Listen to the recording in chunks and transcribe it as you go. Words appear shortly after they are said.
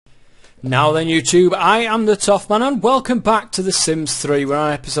Now then, YouTube, I am the Toffman and welcome back to The Sims 3. We're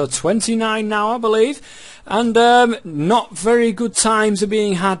on episode 29 now, I believe. And not very good times are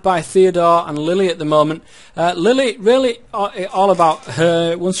being had by Theodore and Lily at the moment. Lily, really, all about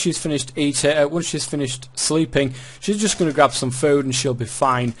her. Once she's finished eating, once she's finished sleeping, she's just going to grab some food and she'll be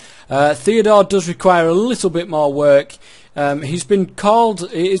fine. Theodore does require a little bit more work. He's been called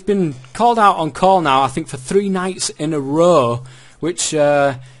out on call now, I think, for 3 nights in a row, which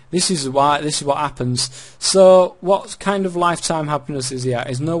this is what happens. So what kind of lifetime happiness is he at?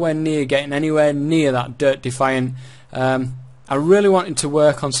 He's nowhere near getting anywhere near that Dirt Defiant. I really want him to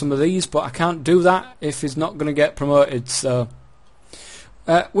work on some of these, but I can't do that if he's not going to get promoted. So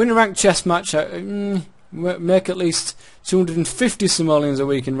win a ranked chess match, make at least 250 simoleons a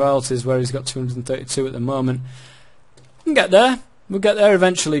week in royalties, where he's got 232 at the moment. We can get there. We'll get there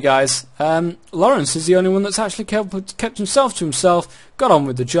eventually, guys. Lawrence is the only one that's actually kept himself to himself, got on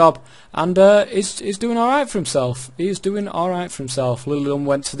with the job, and is doing all right for himself. He is doing all right for himself. Lillian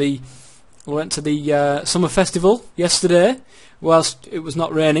went to the summer festival yesterday, whilst it was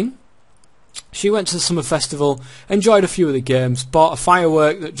not raining. She went to the summer festival, enjoyed a few of the games, bought a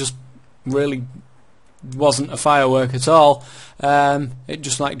firework that just really wasn't a firework at all. It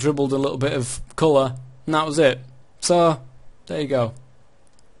just like dribbled a little bit of colour, and that was it. So there you go.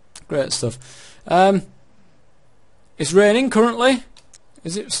 Great stuff. It's raining currently.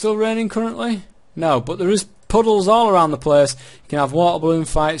 Is it still raining currently? No, but there is puddles all around the place. You can have water balloon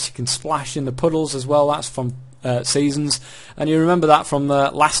fights. You can splash in the puddles as well. That's from Seasons, and you remember that from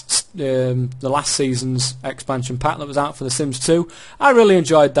the last season's expansion pack that was out for The Sims 2. I really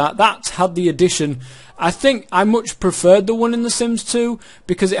enjoyed that. That had the addition. I think I much preferred the one in The Sims 2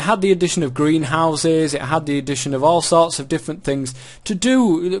 because it had the addition of greenhouses. It had the addition of all sorts of different things to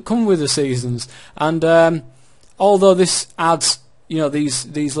do that come with the seasons. And although this adds, you know, these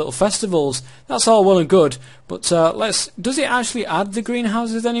little festivals, that's all well and good. But does it actually add the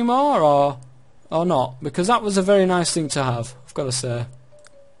greenhouses anymore, or not? Because that was a very nice thing to have, I've got to say.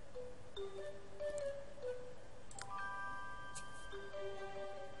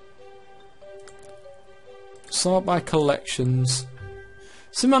 Sort by collections.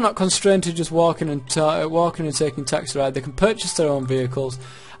 Some are not constrained to just walking and taking taxi ride. They can purchase their own vehicles.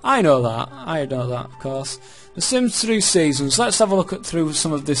 I know that, of course. The Sims 3 Seasons. Let's have a look through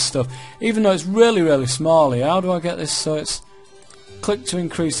some of this stuff. Even though it's really, really small here. How do I get this so it's... Click to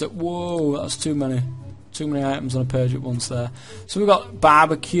increase it. Whoa, that's too many items on a page at once there. So we've got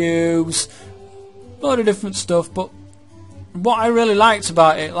barbecues, a lot of different stuff, but what I really liked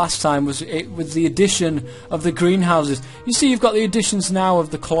about it last time was with the addition of the greenhouses. You see, you've got the additions now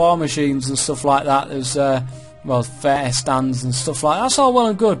of the claw machines and stuff like that. There's well, fair stands and stuff like that. That's all well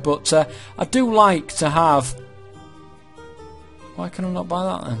and good, but I do like to have... Why can I not buy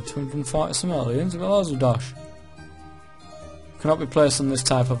that then? 240 simoleons? I've got loads of dosh. Cannot be placed on this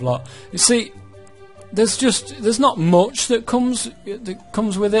type of lot. You see, there's not much that comes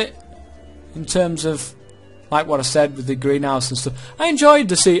with it in terms of, like what I said with the greenhouse and stuff. I enjoyed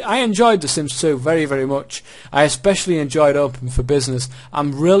The Sims 2 very, very much. I especially enjoyed Open for Business.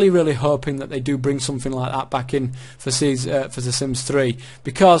 I'm really, really hoping that they do bring something like that back in for The Sims 3,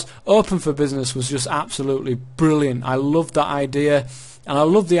 because Open for Business was just absolutely brilliant. I loved that idea. And I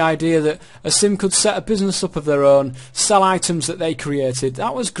love the idea that a sim could set a business up of their own, sell items that they created.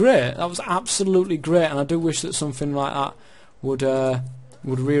 That was great. That was absolutely great. And I do wish that something like that would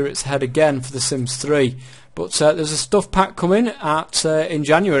rear its head again for The Sims 3. But there's a stuff pack coming in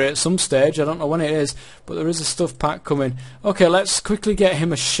January at some stage. I don't know when it is, but there is a stuff pack coming. Okay, let's quickly get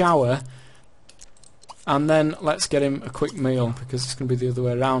him a shower, and then let's get him a quick meal, because it's going to be the other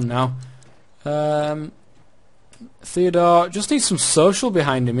way around now. Theodore just needs some social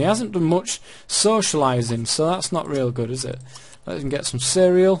behind him. He hasn't done much socialising, so that's not real good, is it? Let him get some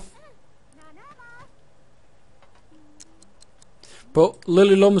cereal. But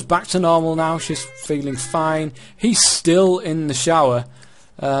Lily Lum's back to normal now. She's feeling fine. He's still in the shower.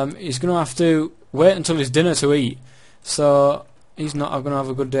 He's going to have to wait until his dinner to eat, so he's not going to have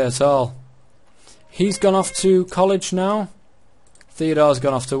a good day at all. He's gone off to college now. Theodore's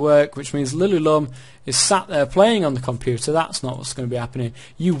gone off to work, which means Lily Lum is sat there playing on the computer. That's not what's going to be happening.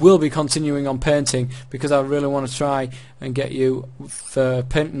 You will be continuing on painting, because I really want to try and get you for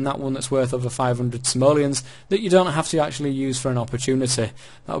painting that one that's worth over 500 simoleons that you don't have to actually use for an opportunity.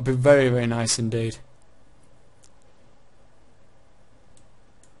 That would be very, very nice indeed.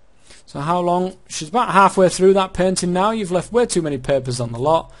 So how long? She's about halfway through that painting now. You've left way too many papers on the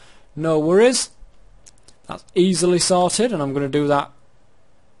lot. No worries. That's easily sorted, and I'm going to do that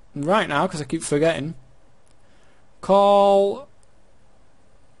right now because I keep forgetting. Call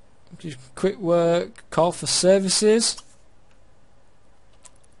Just quick work, call for services.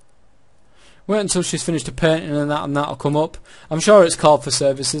 Wait until she's finished her painting and that'll come up. I'm sure it's called for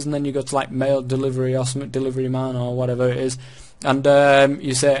services, and then you go to like mail delivery or something, delivery man or whatever it is, and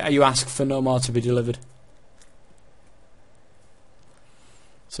you ask for no more to be delivered.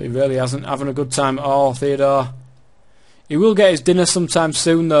 So he really hasn't having a good time at all, Theodore. He will get his dinner sometime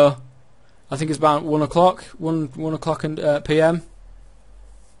soon though. I think it's about 1 o'clock, 1 o'clock PM.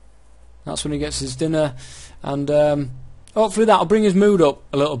 That's when he gets his dinner, and hopefully that'll bring his mood up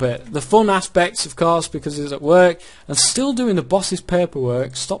a little bit. The fun aspects, of course, because he's at work and still doing the boss's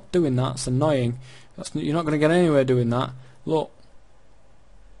paperwork. Stop doing that, it's annoying. You're not going to get anywhere doing that. Look.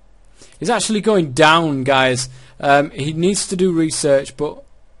 He's actually going down, guys. He needs to do research, but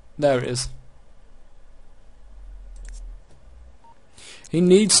there it is. He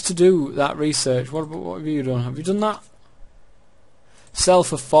needs to do that research. What have you done? Have you done that? Sell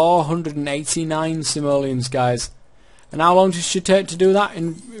for 489 simoleons, guys. And how long does she take to do that?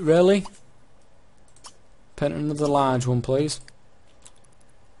 Really? Paint another large one, please.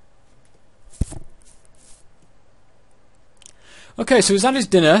 Okay, so he's had his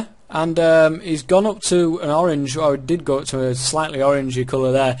dinner, and he's gone up to an orange, or did go up to a slightly orangey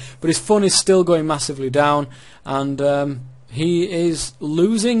colour there, but his fun is still going massively down, and he is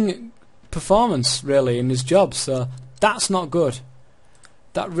losing performance, really, in his job, so that's not good.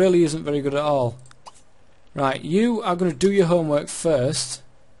 That really isn't very good at all. Right, you are going to do your homework first.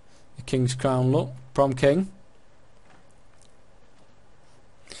 The King's Crown, look, prom king.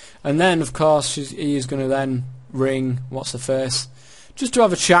 And then, of course, he is going to then ring what's her face, just to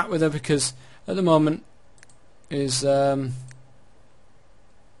have a chat with her, because at the moment his where's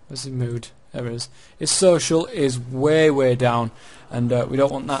his mood? There it is. His social is way down, and we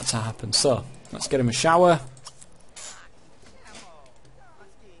don't want that to happen. So let's get him a shower.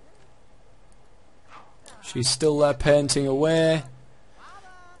 She's still there painting away.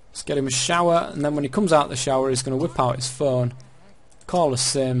 Let's get him a shower, and then when he comes out the shower, he's going to whip out his phone, call a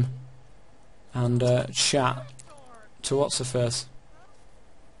sim, and chat to what's her face.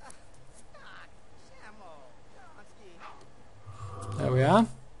 There we are.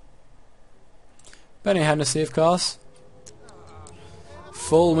 Benny Hennessy, of course.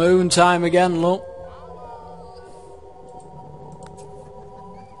 Full moon time again, look.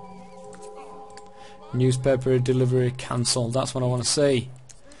 Newspaper delivery cancelled, that's what I want to see.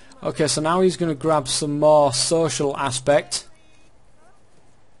 Okay, so now he's going to grab some more social aspect.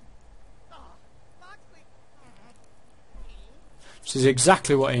 Which is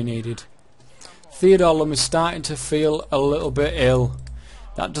exactly what he needed. Theodore Lum is starting to feel a little bit ill.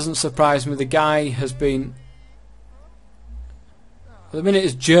 That doesn't surprise me. The guy has been... At the minute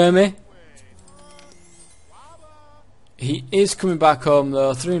it's Jeremy. He is coming back home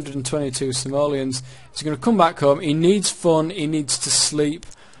though, 322 simoleons. He's going to come back home. He needs fun, he needs to sleep.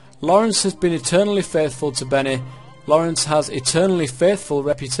 Lawrence has been eternally faithful to Benny. Lawrence has eternally faithful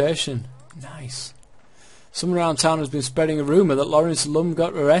reputation. Nice. Someone around town has been spreading a rumour that Lawrence Lum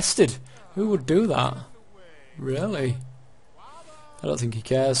got arrested. Who would do that? Really? I don't think he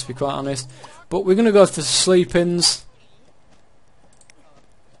cares, to be quite honest. But we're going to go for sleep-ins.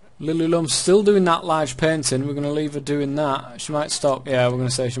 Lily Lum's still doing that large painting. We're going to leave her doing that. She might stop. Yeah, we're going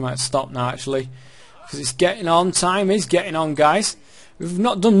to say she might stop now, actually. Because it's getting on. Time is getting on, guys. We've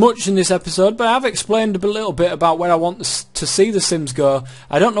not done much in this episode, but I have explained a little bit about where I want to see the Sims go.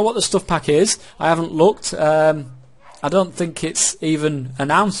 I don't know what the stuff pack is. I haven't looked. I don't think it's even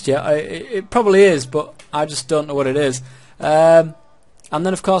announced yet. It probably is, but I just don't know what it is. And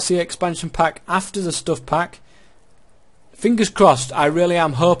then, of course, the expansion pack after the stuff pack. Fingers crossed. I really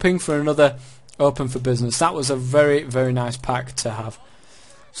am hoping for another Open for Business. That was a very, very nice pack to have.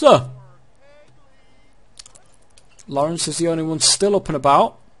 So, Lawrence is the only one still up and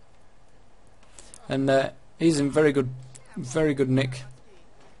about, and he's in very good nick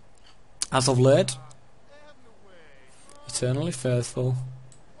as of late. Eternally faithful.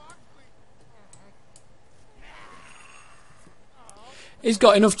 He's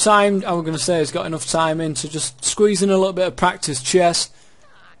got enough time, I'm going to say he's got enough time in to just squeeze in a little bit of practice chess.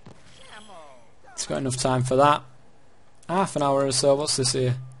 He's got enough time for that. Half an hour or so. What's this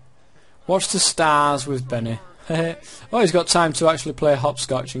here? Watch the stars with Benny. Oh, he's got time to actually play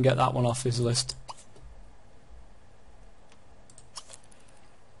hopscotch and get that one off his list.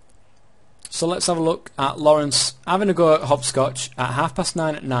 So let's have a look at Lawrence having a go at hopscotch at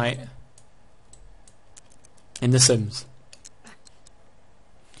 9:30 at night in The Sims.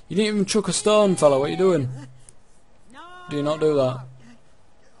 You didn't even chuck a stone, fella. What are you doing? Do you not do that?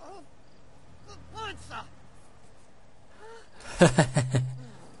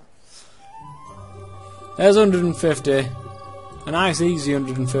 There's 150. A nice easy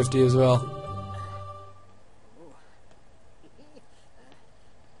 150 as well.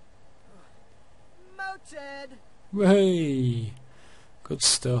 Hey, good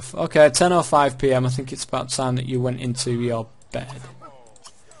stuff. Okay, 10:05 PM. I think it's about time that you went into your bed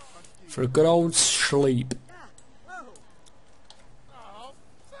for a good old sleep.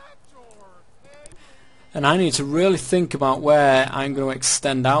 And I need to really think about where I'm going to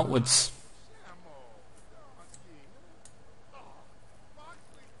extend outwards.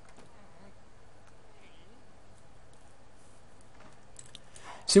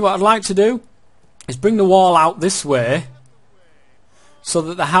 See, what I'd like to do is bring the wall out this way, so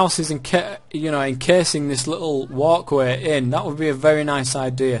that the house is encasing this little walkway in. That would be a very nice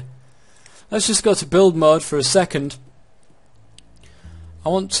idea. Let's just go to build mode for a second. I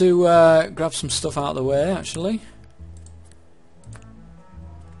want to grab some stuff out of the way, actually.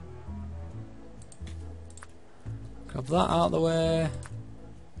 Grab that out of the way.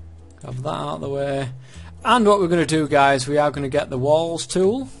 Grab that out of the way. And what we're going to do, guys, we are going to get the walls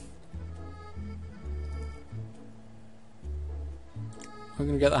tool. We're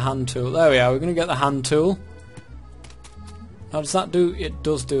going to get the hand tool. There we are. We're going to get the hand tool. How does that do? It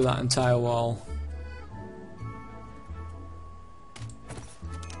does do that entire wall.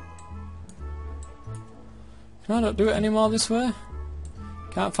 Can I not do it anymore this way?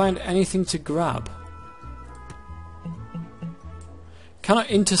 Can't find anything to grab. Cannot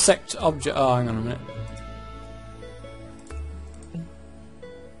intersect object. Oh, hang on a minute.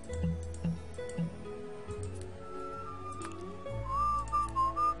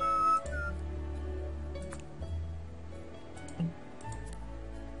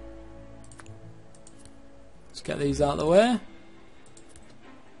 Let's get these out of the way.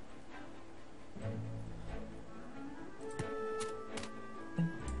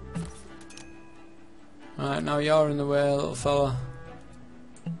 Right, now you're in the way, little fella.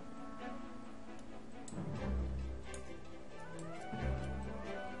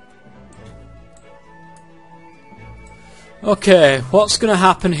 Okay, what's going to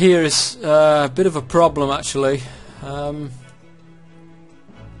happen here is a bit of a problem, actually.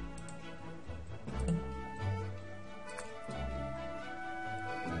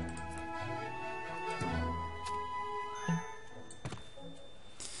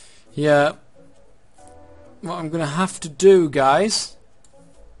 Yeah, what I'm going to have to do, guys,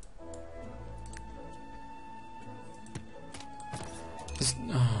 is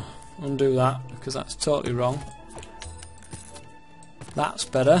undo that, because that's totally wrong. That's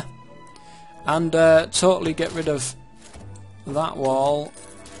better. And totally get rid of that wall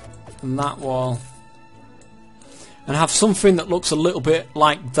and that wall, and have something that looks a little bit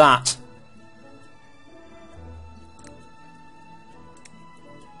like that.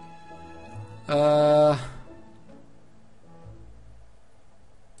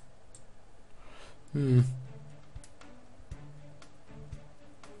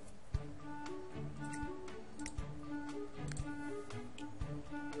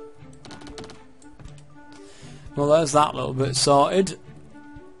 Well, there's that little bit sorted.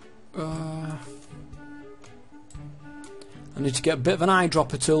 I need to get a bit of an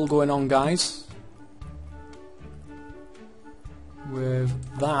eyedropper tool going on, guys. With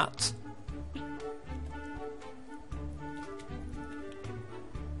that.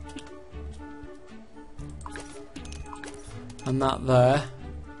 And that there.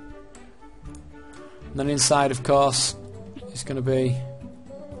 And then inside, of course, it's going to be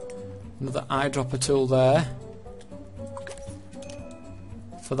another eyedropper tool there.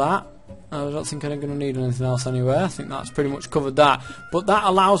 For that. I don't think I'm going to need anything else anyway. I think that's pretty much covered that. But that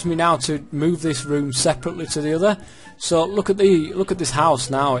allows me now to move this room separately to the other. So look at this house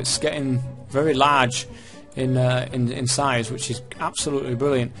now. It's getting very large in size, which is absolutely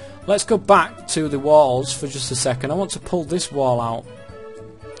brilliant. Let's go back to the walls for just a second. I want to pull this wall out.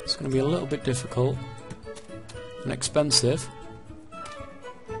 It's going to be a little bit difficult and expensive.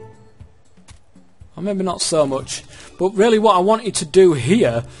 Or maybe not so much. But really what I wanted to do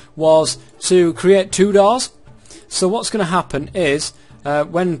here was to create two doors. So what's going to happen is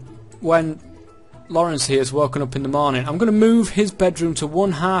when Lawrence here is woken up in the morning, I'm going to move his bedroom to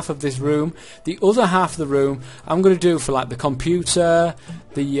one half of this room. The other half of the room I'm going to do for like the computer,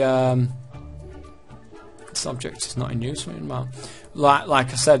 this object is not in use.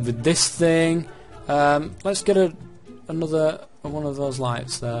 Like I said, with this thing, let's get another one of those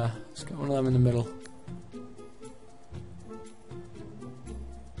lights there. Let's get one of them in the middle.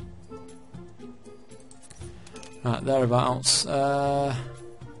 Right, thereabouts. And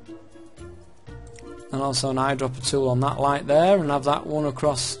also an eyedropper tool on that light there, and have that one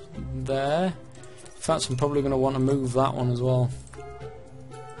across there. In fact, I'm probably going to want to move that one as well.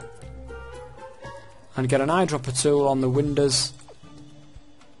 And get an eyedropper tool on the windows.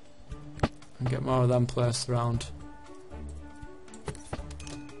 And get more of them placed around.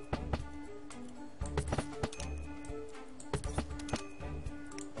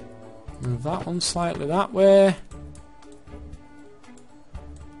 Move that one slightly that way.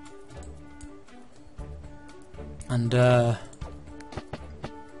 And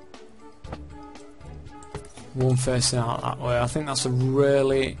one facing out that way. I think that's a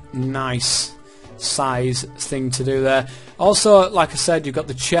really nice size thing to do there. Also, like I said, you've got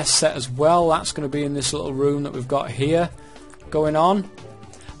the chest set as well. That's going to be in this little room that we've got here going on.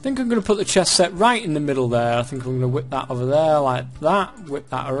 I think I'm going to put the chest set right in the middle there. I think I'm going to whip that over there like that, whip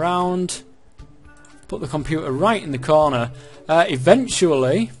that around, put the computer right in the corner.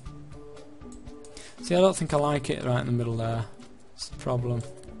 Eventually, see, I don't think I like it right in the middle there. That's the problem.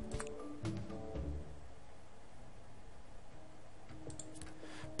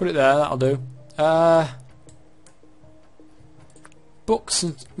 Put it there, that'll do. Books,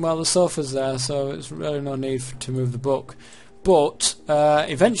 and, well, the sofa's there, so it's really no need to move the book. But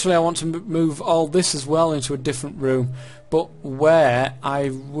eventually I want to move all this as well into a different room, but where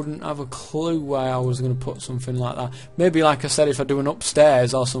I wouldn't have a clue where I was going to put something like that. Maybe, like I said, if I do an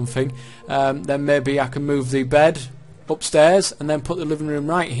upstairs or something, then maybe I can move the bed upstairs and then put the living room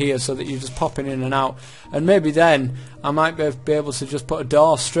right here so that you're just popping in and out. And maybe then I might be able to just put a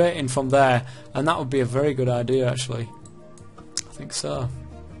door straight in from there, and that would be a very good idea actually. I think so.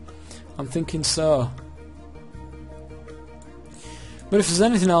 I'm thinking so. But if there's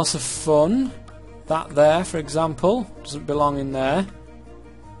anything else of fun, that there, for example, doesn't belong in there.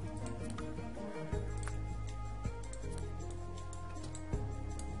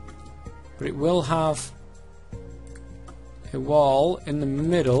 But it will have a wall in the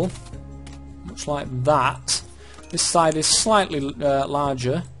middle, much like that. This side is slightly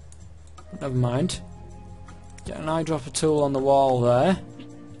larger, but never mind. Get an eyedropper tool on the wall there.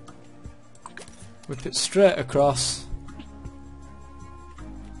 Whip it straight across.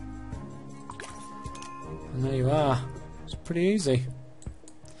 And there you are. It's pretty easy.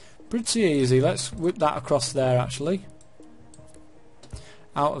 Pretty easy. Let's whip that across there actually.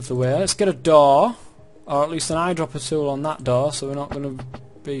 Out of the way. Let's get a door, or at least an eyedropper tool on that door, so we're not going to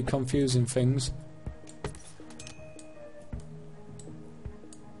be confusing things.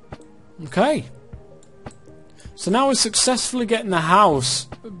 Okay. So now we're successfully getting the house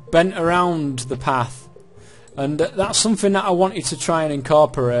bent around the path. And that's something that I wanted to try and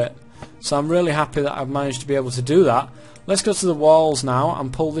incorporate. So I'm really happy that I've managed to be able to do that. Let's go to the walls now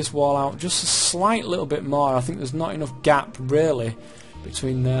and pull this wall out just a slight little bit more. I think there's not enough gap really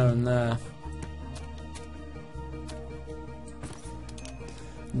between there and there.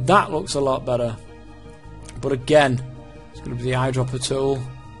 That looks a lot better. But again, it's going to be the eyedropper tool.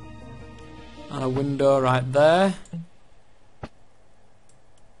 And a window right there.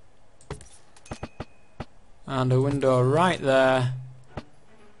 And a window right there.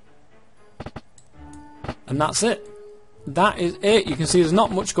 And that's it. That is it. You can see there's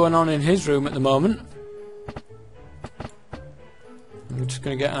not much going on in his room at the moment. I'm just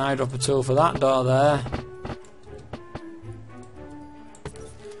going to get an eyedropper tool for that door there.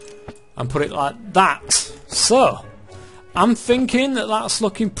 And put it like that. So, I'm thinking that that's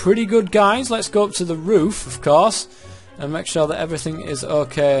looking pretty good, guys. Let's go up to the roof, of course, and make sure that everything is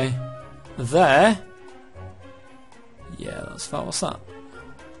okay there. Yeah, that's fine. What's that?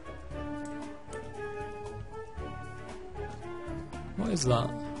 What is that?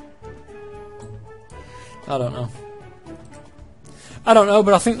 I don't know. I don't know,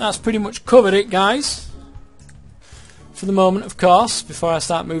 but I think that's pretty much covered it, guys. For the moment, of course, before I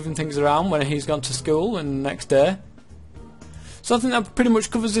start moving things around when he's gone to school and the next day. So I think that pretty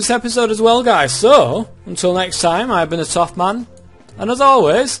much covers this episode as well, guys. So, until next time, I've been the Toff Man, and as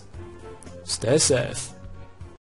always, stay safe.